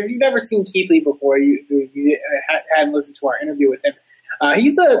Rana. If you've never seen Keith Lee before, you hadn't listened to our interview with him.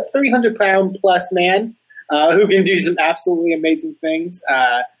 He's a 300-pound plus man who can do some absolutely amazing things.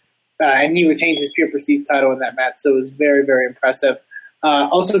 And he retained his pure perceived title in that match, so it was very, very impressive.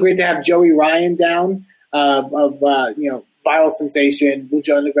 Also great to have Joey Ryan down of Viral Sensation,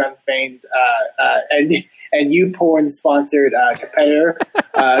 Lucha Underground famed, and YouPorn sponsored competitor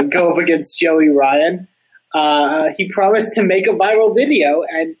go up against Joey Ryan. He promised to make a viral video,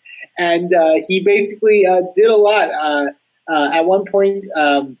 and he basically did a lot. At one point,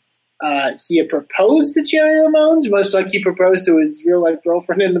 he had proposed to Cherry Ramones, much like he proposed to his real-life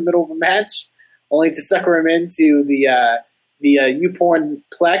girlfriend in the middle of a match, only to sucker him into the YouPorn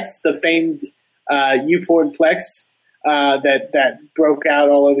Plex, the famed YouPorn Plex that broke out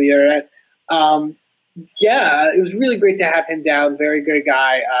all over the internet. It was really great to have him down. Very good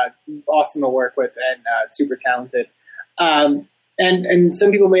guy, awesome to work with, and super talented. And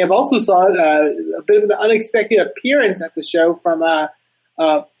some people may have also saw a bit of an unexpected appearance at the show from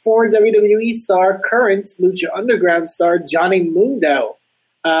former WWE star, current Lucha Underground star Johnny Mundo.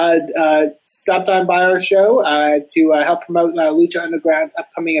 Stopped on by our show to help promote Lucha Underground's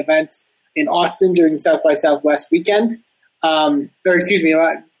upcoming event in Austin during South by Southwest weekend. During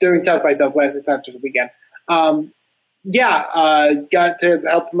South by Southwest, it's not just a weekend. Got to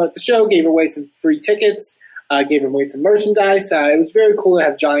help promote the show, gave away some free tickets, gave away some merchandise. It was very cool to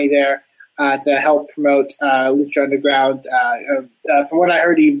have Johnny there to help promote Lucha Underground. From what I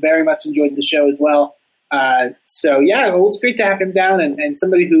heard, he very much enjoyed the show as well. It was great to have him down and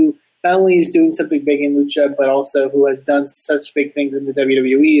somebody who not only is doing something big in Lucha, but also who has done such big things in the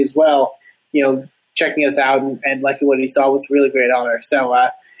WWE as well. Checking us out and liking what he saw was a really great honor. So,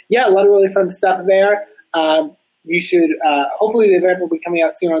 a lot of really fun stuff there. You should hopefully the event will be coming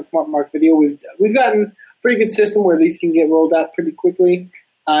out soon on Smart Mark Video. We've gotten a pretty good system where these can get rolled out pretty quickly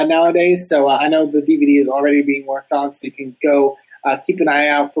nowadays. So I know the DVD is already being worked on, so you can go keep an eye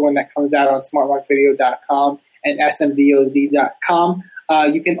out for when that comes out on smartmarkvideo.com and smvod.com.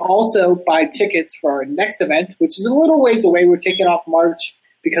 You can also buy tickets for our next event, which is a little ways away. We're taking off March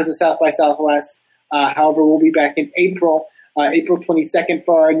because of South by Southwest. However, we'll be back in April 22nd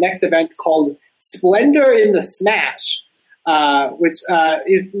for our next event called Splendor in the Smash, which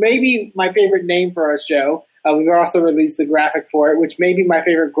is maybe my favorite name for our show. We've also released the graphic for it, which may be my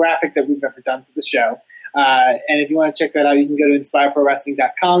favorite graphic that we've ever done for the show. And if you want to check that out, you can go to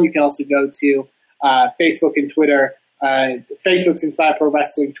inspireprowrestling.com. You can also go to Facebook and Twitter. Facebook's Inspire Pro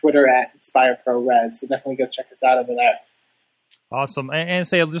Wrestling, Twitter at Inspire Pro Res. So definitely go check us out over there. Awesome. And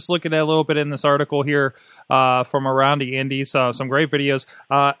say, just looking at a little bit in this article here from around the Indies, some great videos.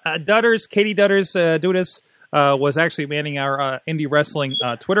 Katie Dudas was actually manning our Indie Wrestling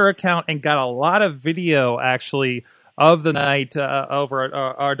Twitter account and got a lot of video, actually, of the night over at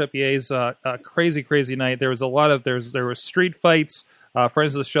RWA's crazy night. There was a lot of, there were street fights,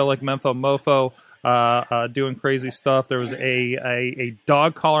 friends of the show like Memphis Mofo doing crazy stuff. There was a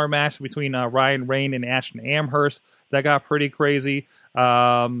dog collar match between Ryan Rain and Ashton Amherst that got pretty crazy,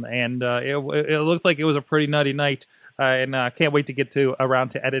 and it looked like it was a pretty nutty night, and can't wait to get around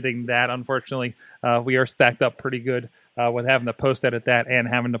to editing that. Unfortunately, we are stacked up pretty good with having to post-edit that and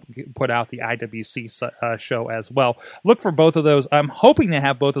having to put out the IWC show as well. Look for both of those. I'm hoping to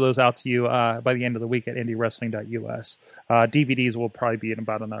have both of those out to you by the end of the week at IndyWrestling.us. DVDs will probably be in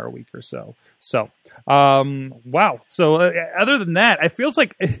about another week or so. Wow. So other than that, it feels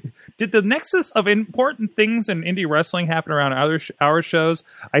like... Did the nexus of important things in indie wrestling happen around our shows?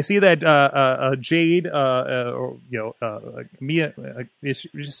 I see that Jade, Mia, is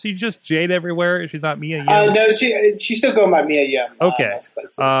she just Jade everywhere? She's not Mia Yim? No, she's still going by Mia Yim. Okay.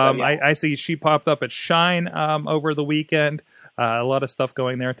 Places, yeah. I see she popped up at Shine over the weekend. A lot of stuff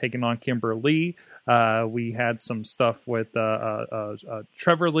going there, taking on Kimber Lee. We had some stuff with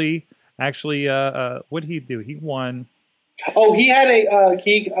Trevor Lee. Actually, what did he do? He won... Oh, he had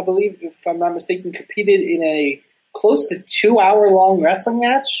I believe, if I'm not mistaken, competed in a close to 2-hour-long wrestling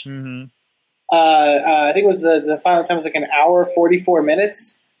match. Mm-hmm. I think it was the final time was like an hour 44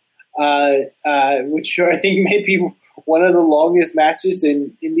 minutes, which I think may be one of the longest matches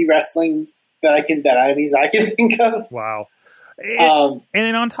in indie wrestling that I can think of. Wow. And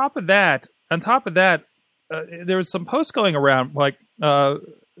then on top of that, there was some posts going around like.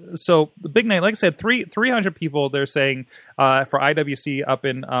 So the big night, like I said, 300 people. They're saying for IWC up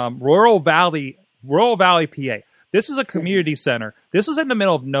in Rural Valley, PA. This is a community center. This was in the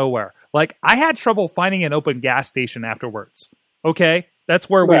middle of nowhere. Like I had trouble finding an open gas station afterwards. Okay, that's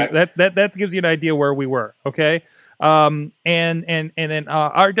where that gives you an idea where we were. Okay, and then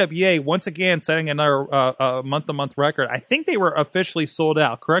RWA once again setting another month-to-month record. I think they were officially sold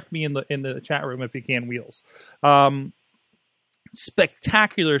out. Correct me in the chat room if you can. Wheels.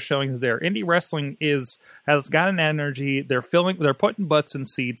 Spectacular showings there. Indie wrestling has got an energy. They're putting butts in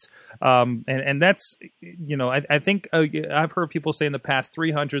seats, and that's I think I've heard people say in the past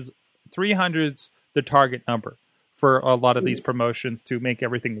 300's the target number for a lot of these promotions to make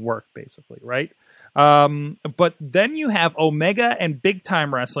everything work, basically, right? But then you have Omega and Big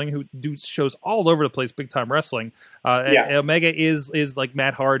Time Wrestling, who do shows all over the place. Big Time Wrestling, Omega is like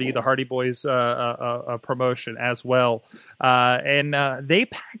Matt Hardy, the Hardy Boys promotion as well, and they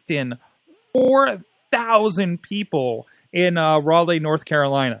packed in 4,000 people in Raleigh, North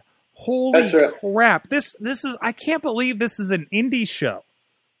Carolina. Holy crap! This is I can't believe this is an indie show.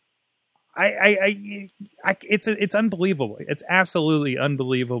 It's unbelievable. It's absolutely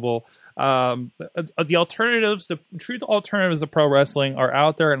unbelievable. The alternatives, the true alternatives of pro wrestling are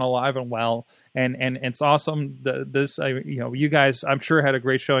out there and alive and well, and it's awesome. You guys, I'm sure had a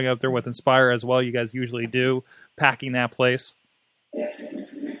great showing up there with Inspire as well. You guys usually do, packing that place.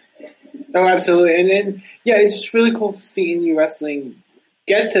 Oh, absolutely, and it's just really cool to see indie wrestling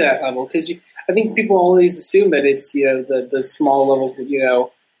get to that level because I think people always assume that it's the small level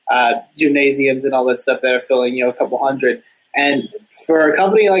gymnasiums and all that stuff that are filling a couple hundred. And for a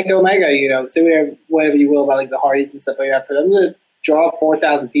company like Omega, say whatever you will about like the Hardys and stuff like that, for them to draw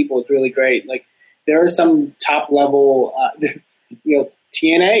 4,000 people is really great. Like there are some top level,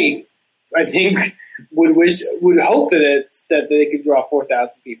 TNA, I think would hope that they could draw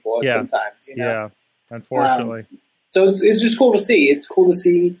 4,000 people sometimes. Yeah, unfortunately. So it's just cool to see. It's cool to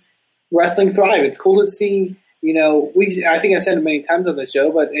see wrestling thrive. It's cool to see. I think I've said it many times on the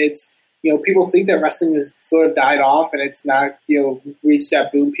show, but it's. People think that wrestling has sort of died off and it's not, reached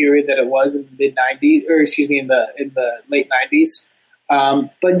that boom period that it was in the mid-90s, or excuse me, in the late 90s.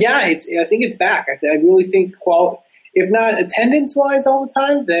 But yeah, I think it's back. I really think if not attendance-wise all the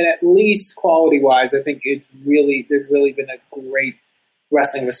time, then at least quality-wise, I think there's really been a great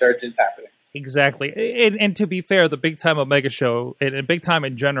wrestling resurgence happening. Exactly. And to be fair, the Big Time Omega show and Big Time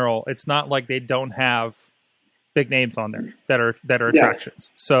in general, it's not like they don't have big names on there that are attractions.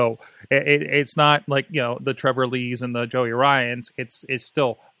 So it's not like the Trevor Lees and the Joey Ryans. It's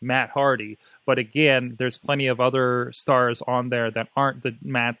still Matt Hardy, but again, there's plenty of other stars on there that aren't the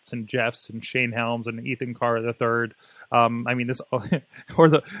Matts and Jeffs and Shane Helms and Ethan Carr III. This or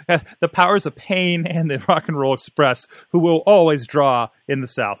the Powers of Pain and the Rock and Roll Express, who will always draw in the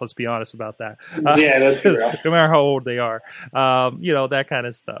South. Let's be honest about that. That's real. No matter how old they are, that kind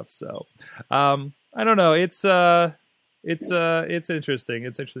of stuff. So. I don't know. It's interesting.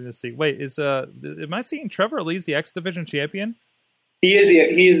 It's interesting to see. Wait, am I seeing Trevor Lee's the X Division champion? He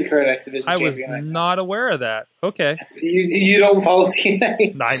is the current X Division champion. I was not aware of that. Okay. You don't follow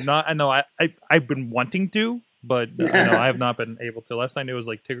TNA? I know. I've been wanting to, but I have not been able to. Last I knew it was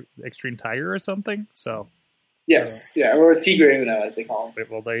like Extreme Tiger or something. So. Yes, or Tigre Uno, as they call him.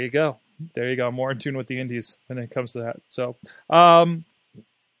 Well, there you go. I'm more in tune with the indies when it comes to that. So, Eamon.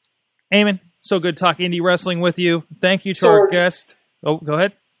 So good talk indie wrestling with you. Thank you to our guest. Oh, go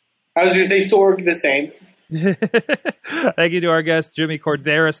ahead. I was going to say Sorg the same. Thank you to our guest, Jimmy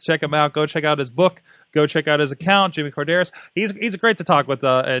Korderas. Check him out. Go check out his book. Go check out his account, Jimmy Korderas. He's great to talk with,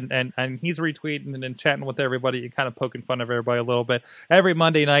 and he's retweeting and chatting with everybody and kind of poking fun of everybody a little bit every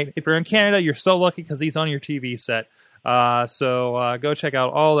Monday night. If you're in Canada, you're so lucky because he's on your TV set. So go check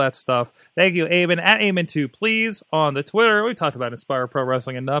out all that stuff. Thank you, Eamon, at Eamon2, please, on the Twitter. We talked about Inspire Pro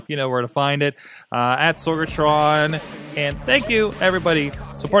Wrestling enough. You know where to find it. At Sorgatron. And thank you, everybody,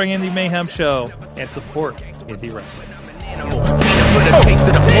 supporting Indie Mayhem Show and support indie wrestling.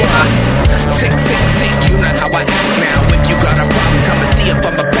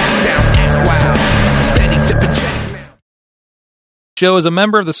 Show is a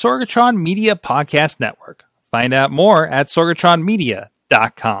member of the Sorgatron Media Podcast Network. Find out more at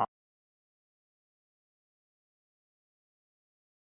sorgatronmedia.com.